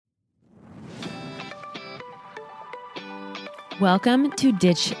Welcome to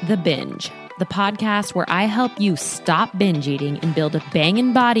Ditch the Binge, the podcast where I help you stop binge eating and build a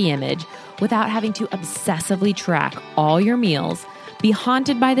banging body image without having to obsessively track all your meals, be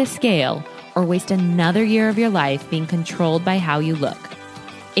haunted by the scale, or waste another year of your life being controlled by how you look.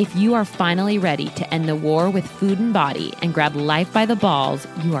 If you are finally ready to end the war with food and body and grab life by the balls,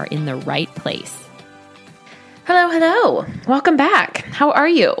 you are in the right place. Hello. Welcome back. How are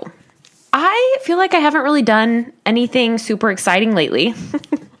you? I feel like I haven't really done anything super exciting lately.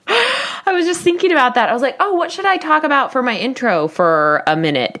 I was just thinking about that. I was like, what should I talk about for my intro for a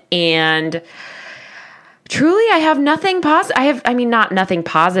minute? And truly, I have nothing positive. Not nothing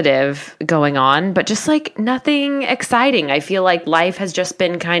positive going on, but just like nothing exciting. I feel like life has just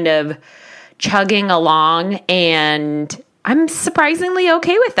been kind of chugging along, and I'm surprisingly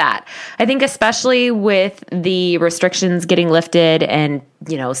okay with that. I think especially with the restrictions getting lifted and,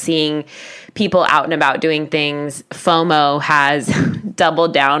 seeing people out and about doing things, FOMO has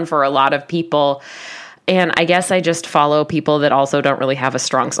doubled down for a lot of people. And I guess I just follow people that also don't really have a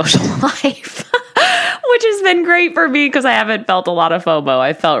strong social life, which has been great for me because I haven't felt a lot of FOMO.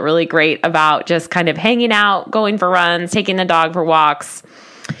 I felt really great about just kind of hanging out, going for runs, taking the dog for walks.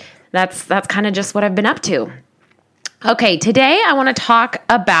 That's kind of just what I've been up to. Okay, today I want to talk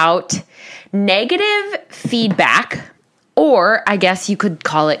about negative feedback, or I guess you could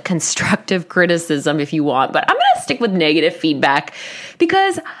call it constructive criticism if you want, but I'm going to stick with negative feedback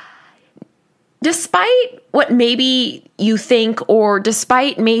because despite what maybe you think, or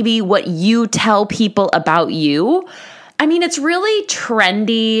despite maybe what you tell people about you, it's really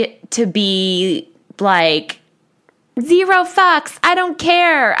trendy to be like, zero fucks. I don't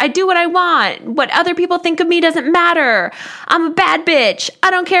care. I do what I want. What other people think of me doesn't matter. I'm a bad bitch.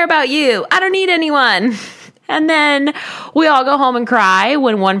 I don't care about you. I don't need anyone. And then we all go home and cry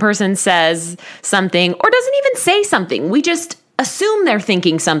when one person says something or doesn't even say something. We just assume they're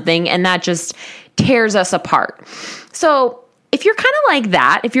thinking something, and that just tears us apart. So if you're kind of like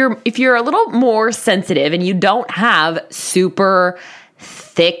that, if you're a little more sensitive and you don't have super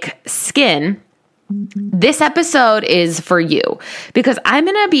thick skin, this episode is for you because I'm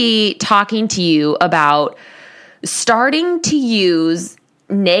going to be talking to you about starting to use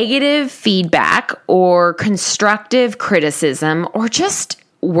negative feedback or constructive criticism or just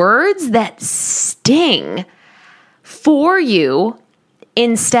words that sting for you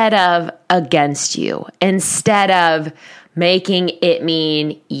instead of against you, instead of making it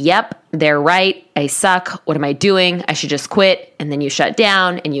mean, yep, they're right, I suck, what am I doing, I should just quit, and then you shut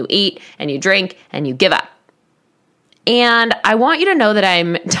down, and you eat, and you drink, and you give up. And I want you to know that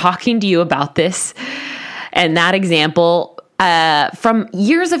I'm talking to you about this and that example from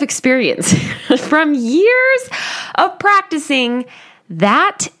years of experience, from years of practicing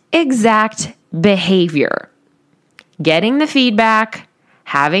that exact behavior. Getting the feedback,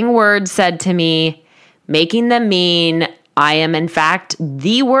 having words said to me, making them mean I am, in fact,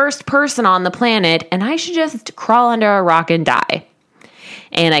 the worst person on the planet, and I should just crawl under a rock and die.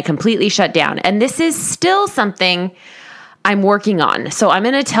 And I completely shut down. And this is still something I'm working on. So I'm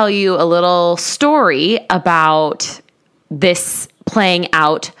going to tell you a little story about this playing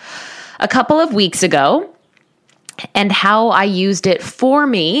out a couple of weeks ago and how I used it for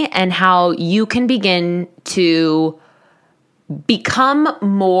me and how you can begin to become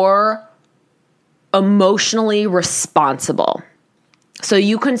more emotionally responsible. So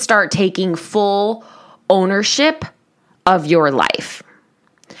you can start taking full ownership of your life.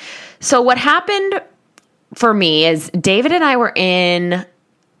 So what happened for me is David and I were in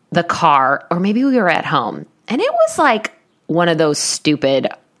the car, or maybe we were at home, and it was like one of those stupid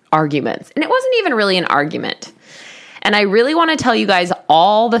arguments. And it wasn't even really an argument. And I really want to tell you guys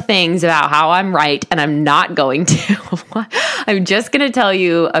all the things about how I'm right, and I'm not going to. I'm just going to tell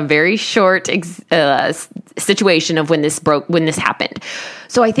you a very short situation of when this happened.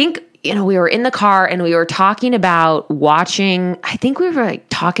 So I think, we were in the car and we were talking about watching, I think we were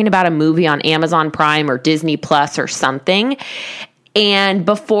talking about a movie on Amazon Prime or Disney Plus or something. And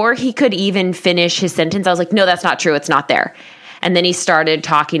before he could even finish his sentence, I was like, no, that's not true. It's not there. And then he started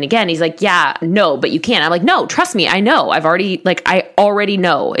talking again. He's like, yeah, no, but you can't. I'm like, no, trust me. I know. I already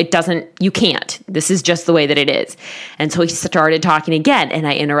know you can't. This is just the way that it is. And so he started talking again, and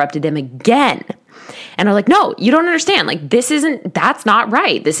I interrupted him again. And I'm like, no, you don't understand. Like, that's not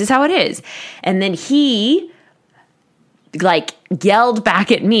right. This is how it is. And then he yelled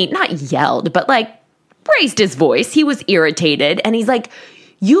back at me, not yelled, but raised his voice. He was irritated. And he's like,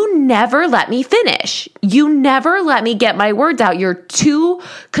 you never let me finish. You never let me get my words out. You're too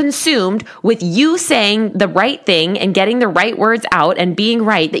consumed with you saying the right thing and getting the right words out and being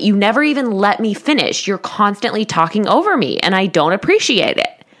right that you never even let me finish. You're constantly talking over me, and I don't appreciate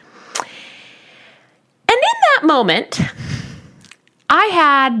it. And in that moment, I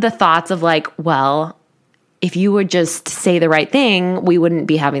had the thoughts of like, well, if you would just say the right thing, we wouldn't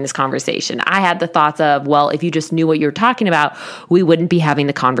be having this conversation. I had the thoughts of, well, if you just knew what you're talking about, we wouldn't be having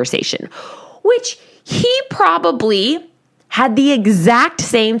the conversation. Which he probably had the exact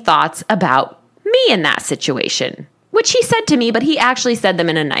same thoughts about me in that situation, which he said to me, but he actually said them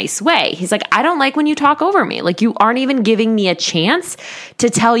in a nice way. He's like, I don't like when you talk over me. Like, you aren't even giving me a chance to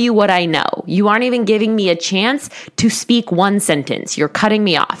tell you what I know. You aren't even giving me a chance to speak one sentence. You're cutting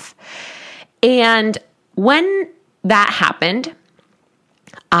me off. And when that happened,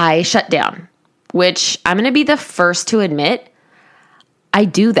 I shut down, which I'm going to be the first to admit, I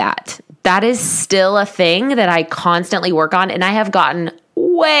do that. That is still a thing that I constantly work on, and I have gotten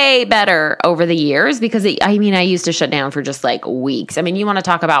way better over the years because I used to shut down for just like weeks. I mean, you want to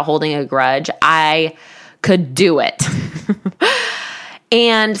talk about holding a grudge? I could do it.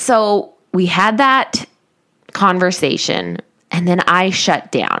 And so we had that conversation, and then I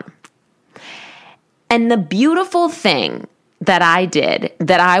shut down. And the beautiful thing that I did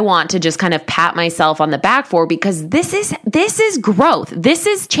that I want to just kind of pat myself on the back for, because this is growth. This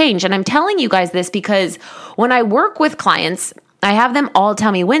is change. And I'm telling you guys this because when I work with clients, I have them all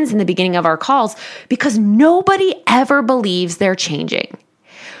tell me wins in the beginning of our calls because nobody ever believes they're changing.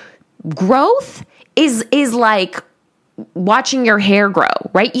 Growth is like watching your hair grow,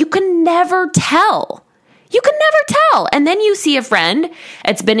 right? You can never tell. You can never tell. And then you see a friend,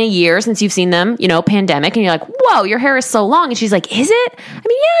 it's been a year since you've seen them, pandemic, and you're like, whoa, your hair is so long. And she's like, is it? I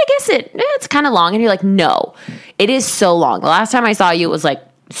mean, yeah, I guess it's kind of long. And you're like, no, it is so long. The last time I saw you, it was like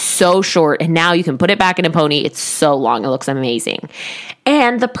so short. And now you can put it back in a pony. It's so long. It looks amazing.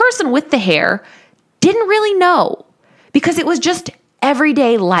 And the person with the hair didn't really know because it was just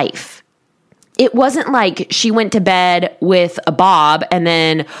everyday life. It wasn't like she went to bed with a bob and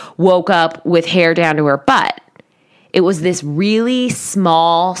then woke up with hair down to her butt. It was this really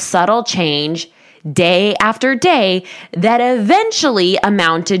small, subtle change day after day that eventually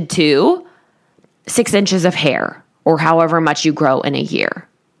amounted to 6 inches of hair or however much you grow in a year.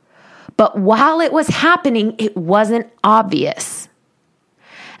 But while it was happening, it wasn't obvious.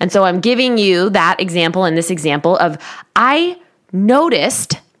 And so I'm giving you that example and this example of I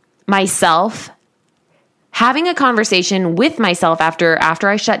noticed myself having a conversation with myself after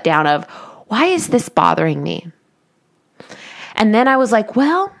I shut down of, why is this bothering me? And then I was like,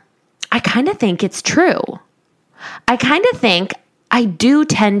 well, I kind of think it's true. I kind of think I do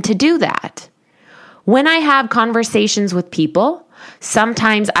tend to do that. When I have conversations with people,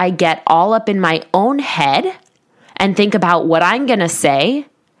 sometimes I get all up in my own head and think about what I'm going to say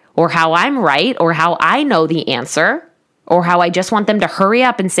or how I'm right or how I know the answer or how I just want them to hurry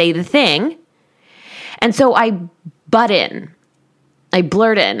up and say the thing. And so I butt in, I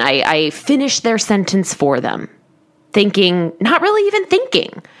blurt in, I finish their sentence for them, thinking, not really even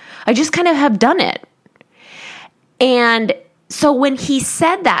thinking. I just kind of have done it. And so when he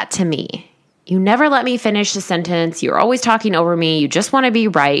said that to me, you never let me finish the sentence, you're always talking over me, you just want to be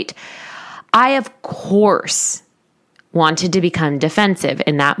right, I, of course, wanted to become defensive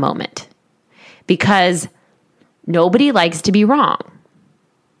in that moment because nobody likes to be wrong.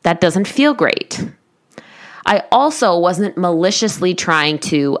 That doesn't feel great. I also wasn't maliciously trying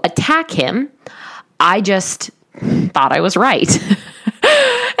to attack him. I just thought I was right.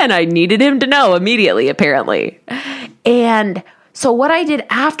 And I needed him to know immediately, apparently. And so what I did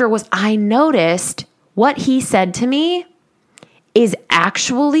after was I noticed what he said to me is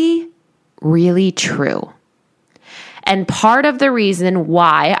actually really true. And part of the reason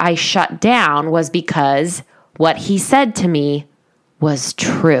why I shut down was because what he said to me was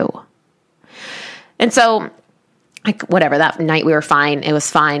true. And so, whatever, that night we were fine. It was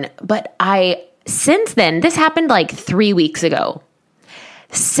fine. But since then, this happened like 3 weeks ago.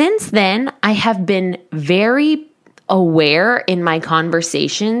 Since then, I have been very aware in my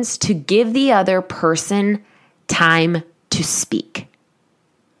conversations to give the other person time to speak.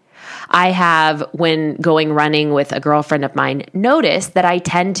 I have, when going running with a girlfriend of mine, noticed that I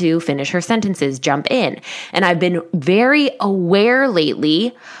tend to finish her sentences, jump in. And I've been very aware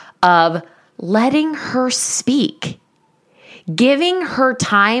lately of letting her speak, giving her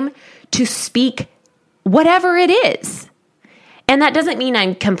time to speak whatever it is. And that doesn't mean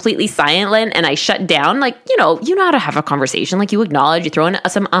I'm completely silent and I shut down. Like, you know how to have a conversation. Like, you acknowledge, you throw in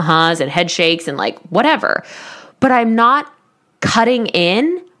some uh-huhs and head shakes and like whatever. But I'm not cutting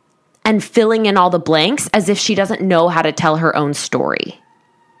in and filling in all the blanks as if she doesn't know how to tell her own story.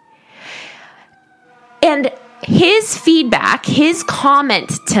 And his feedback, his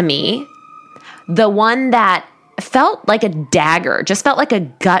comment to me, the one that felt like a dagger, just felt like a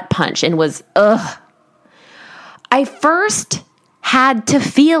gut punch and was, ugh. I first had to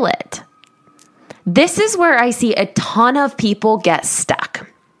feel it. This is where I see a ton of people get stuck.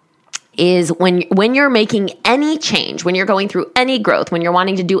 Is when you're making any change, when you're going through any growth, when you're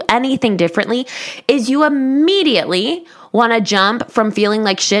wanting to do anything differently, is you immediately want to jump from feeling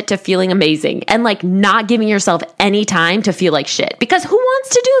like shit to feeling amazing and like not giving yourself any time to feel like shit. Because who wants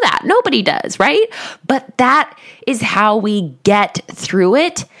to do that? Nobody does, right? But that is how we get through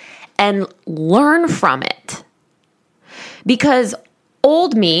it and learn from it. Because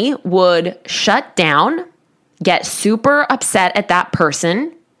old me would shut down, get super upset at that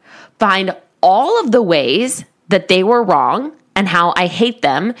person, find all of the ways that they were wrong and how I hate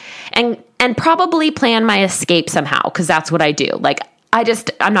them, and probably plan my escape somehow, because that's what I do. Like,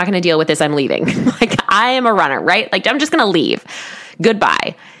 I'm not going to deal with this. I'm leaving. Like, I am a runner, right? Like, I'm just going to leave.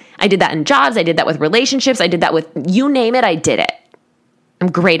 Goodbye. I did that in jobs. I did that with relationships. I did that with, you name it, I did it.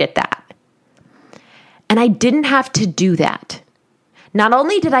 I'm great at that. And I didn't have to do that. Not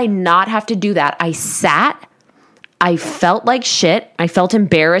only did I not have to do that, I sat, I felt like shit. I felt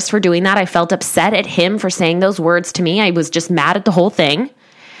embarrassed for doing that. I felt upset at him for saying those words to me. I was just mad at the whole thing.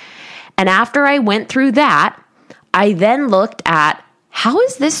 And after I went through that, I then looked at, how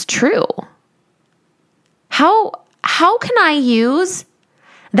is this true? How can I use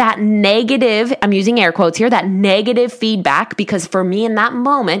that negative, I'm using air quotes here, that negative feedback, because for me in that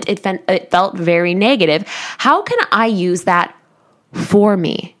moment, it felt very negative. How can I use that for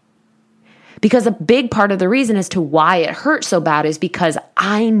me? Because a big part of the reason as to why it hurt so bad is because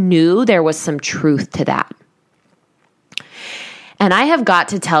I knew there was some truth to that. And I have got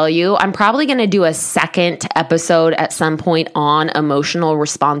to tell you, I'm probably going to do a second episode at some point on emotional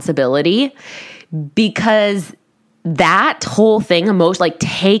responsibility, because that whole thing, like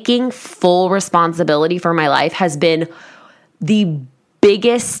taking full responsibility for my life, has been the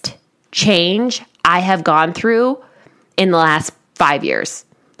biggest change I have gone through in the last 5 years.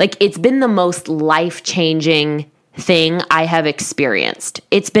 Like, it's been the most life-changing thing I have experienced.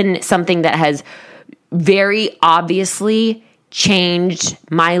 It's been something that has very obviously changed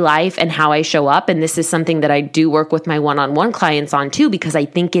my life and how I show up. And this is something that I do work with my one-on-one clients on too, because I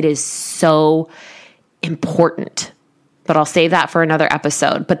think it is so important. But I'll save that for another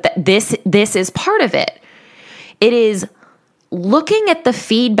episode. But this is part of it. It is looking at the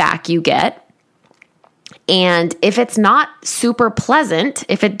feedback you get, and if it's not super pleasant,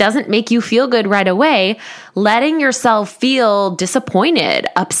 if it doesn't make you feel good right away, letting yourself feel disappointed,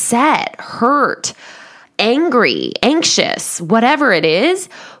 upset, hurt, angry, anxious, whatever it is,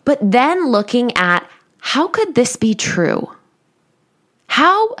 but then looking at, how could this be true?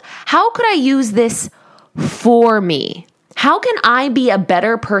 How could I use this for me? How can I be a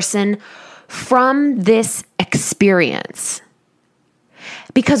better person from this experience?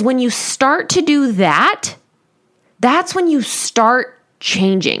 Because when you start to do that, that's when you start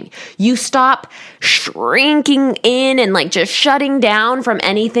changing. You stop shrinking in and like just shutting down from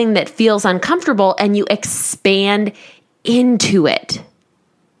anything that feels uncomfortable, and you expand into it.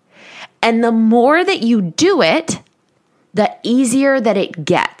 And the more that you do it, the easier that it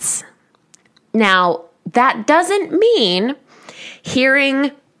gets. Now, that doesn't mean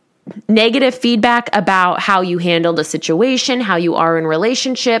hearing negative feedback about how you handled a situation, how you are in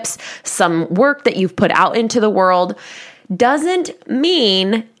relationships, some work that you've put out into the world, doesn't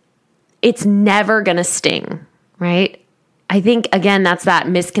mean it's never going to sting, right? I think, again, that's that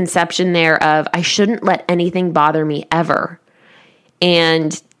misconception there of, I shouldn't let anything bother me ever.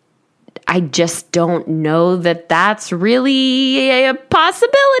 And I just don't know that that's really a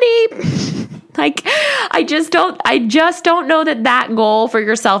possibility. Like, I just don't know that goal for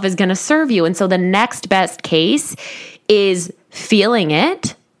yourself is going to serve you. And so the next best case is feeling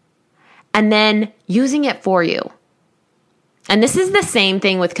it and then using it for you. And this is the same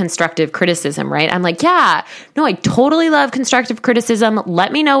thing with constructive criticism, right? I'm like, yeah, no, I totally love constructive criticism.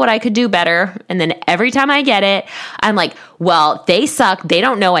 Let me know what I could do better. And then every time I get it, I'm like, well, they suck. They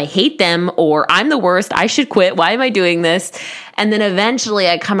don't know I hate them, or I'm the worst. I should quit. Why am I doing this? And then eventually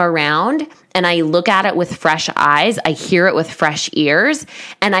I come around and I look at it with fresh eyes. I hear it with fresh ears,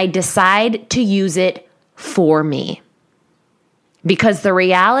 and I decide to use it for me. Because the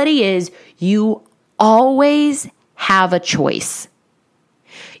reality is, you always have a choice.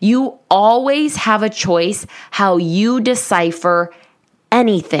 You always have a choice how you decipher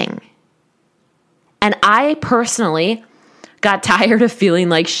anything. And I personally got tired of feeling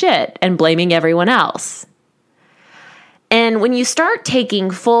like shit and blaming everyone else. And when you start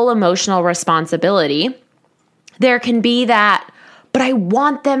taking full emotional responsibility, there can be that, but I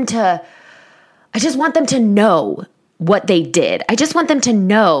just want them to know what they did. I just want them to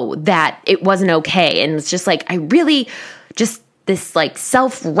know that it wasn't okay. And it's just like, I really just this like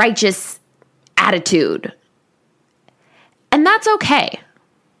self-righteous attitude. And that's okay.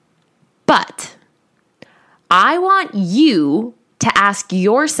 But I want you to ask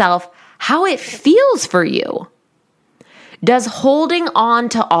yourself how it feels for you. Does holding on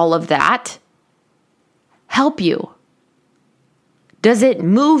to all of that help you? Does it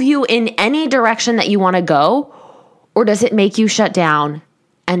move you in any direction that you want to go? Or does it make you shut down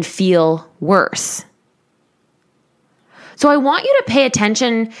and feel worse? So I want you to pay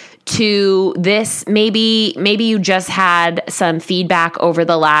attention to this. Maybe you just had some feedback over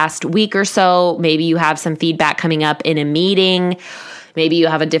the last week or so. Maybe you have some feedback coming up in a meeting. Maybe you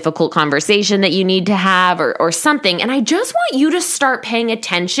have a difficult conversation that you need to have or something. And I just want you to start paying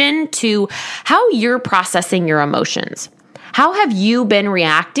attention to how you're processing your emotions. How have you been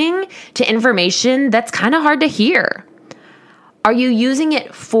reacting to information that's kind of hard to hear? Are you using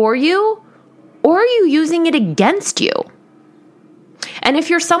it for you or are you using it against you? And if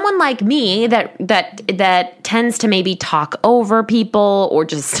you're someone like me that tends to maybe talk over people or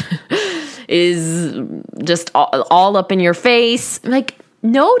just is just all up in your face, like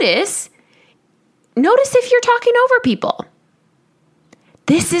notice if you're talking over people.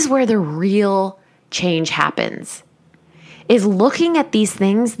 This is where the real change happens, is looking at these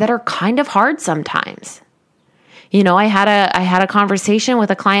things that are kind of hard sometimes. You know, I had a conversation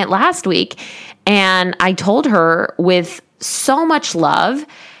with a client last week, and I told her with so much love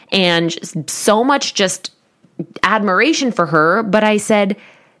and so much just admiration for her, but I said,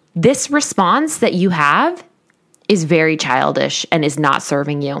 this response that you have is very childish and is not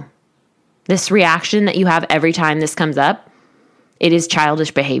serving you. This reaction that you have every time this comes up, it is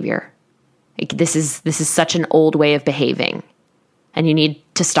childish behavior. This is such an old way of behaving, and you need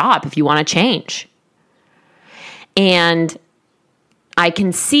to stop if you want to change. And I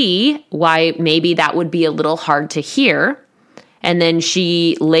can see why maybe that would be a little hard to hear. And then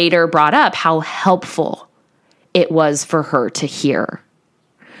she later brought up how helpful it was for her to hear.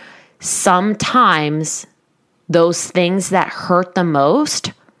 Sometimes those things that hurt the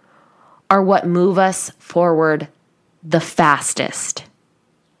most are what move us forward the fastest.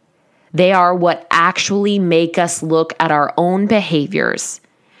 They are what actually make us look at our own behaviors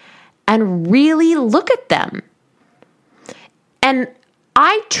and really look at them. And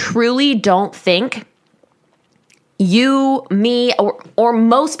I truly don't think you, me, or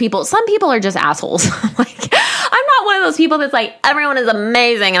most people, some people are just assholes. Like, I'm not one of those people that's like, everyone is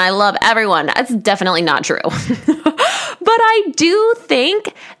amazing and I love everyone. That's definitely not true. But I do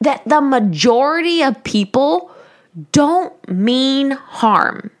think that the majority of people don't mean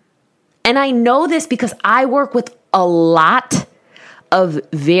harm. And I know this because I work with a lot of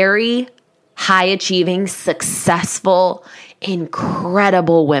very high achieving, successful,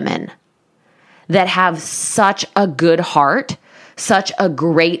 incredible women that have such a good heart, such a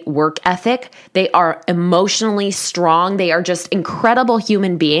great work ethic. They are emotionally strong. They are just incredible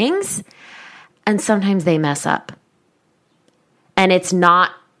human beings. And sometimes they mess up. And it's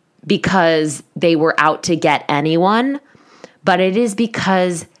not because they were out to get anyone, but it is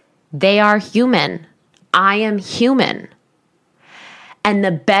because they are human. I am human. And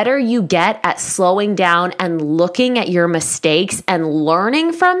the better you get at slowing down and looking at your mistakes and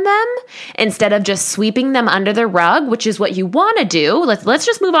learning from them instead of just sweeping them under the rug, which is what you want to do. Let's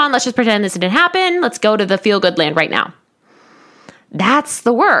just move on. Let's just pretend this didn't happen. Let's go to the feel-good land right now. That's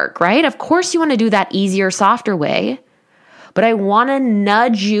the work, right? Of course you want to do that easier, softer way. But I want to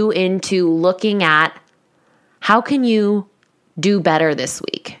nudge you into looking at how can you do better this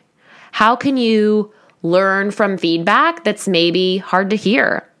week? How can you learn from feedback that's maybe hard to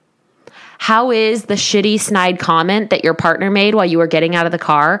hear? How is the shitty snide comment that your partner made while you were getting out of the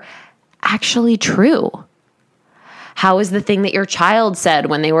car actually true? How is the thing that your child said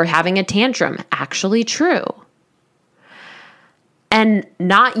when they were having a tantrum actually true? And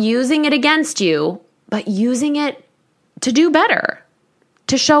not using it against you, but using it to do better,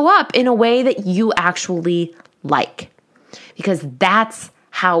 to show up in a way that you actually like. Because that's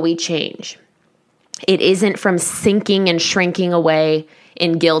how we change. It isn't from sinking and shrinking away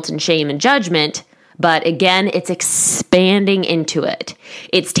in guilt and shame and judgment, but again, it's expanding into it.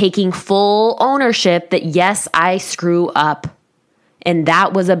 It's taking full ownership that, yes, I screw up, and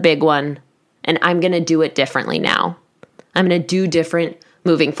that was a big one, and I'm going to do it differently now. I'm going to do different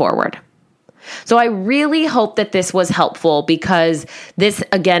moving forward. So I really hope that this was helpful, because this,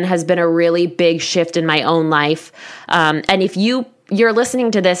 again, has been a really big shift in my own life. And if you're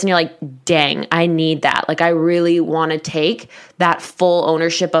listening to this and you're like, dang, I need that. Like, I really want to take that full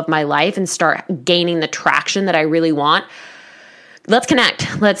ownership of my life and start gaining the traction that I really want. Let's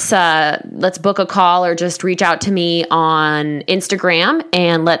connect. Let's book a call, or just reach out to me on Instagram,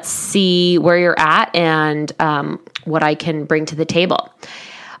 and let's see where you're at and what I can bring to the table.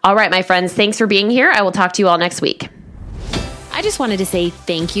 All right, my friends, thanks for being here. I will talk to you all next week. I just wanted to say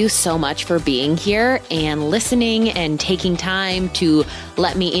thank you so much for being here and listening and taking time to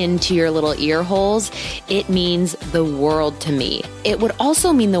let me into your little ear holes. It means the world to me. It would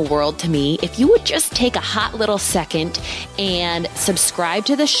also mean the world to me if you would just take a hot little second and subscribe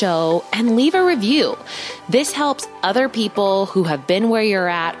to the show and leave a review. This helps other people who have been where you're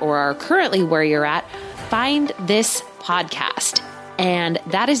at or are currently where you're at find this podcast. And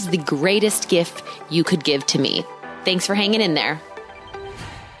that is the greatest gift you could give to me. Thanks for hanging in there.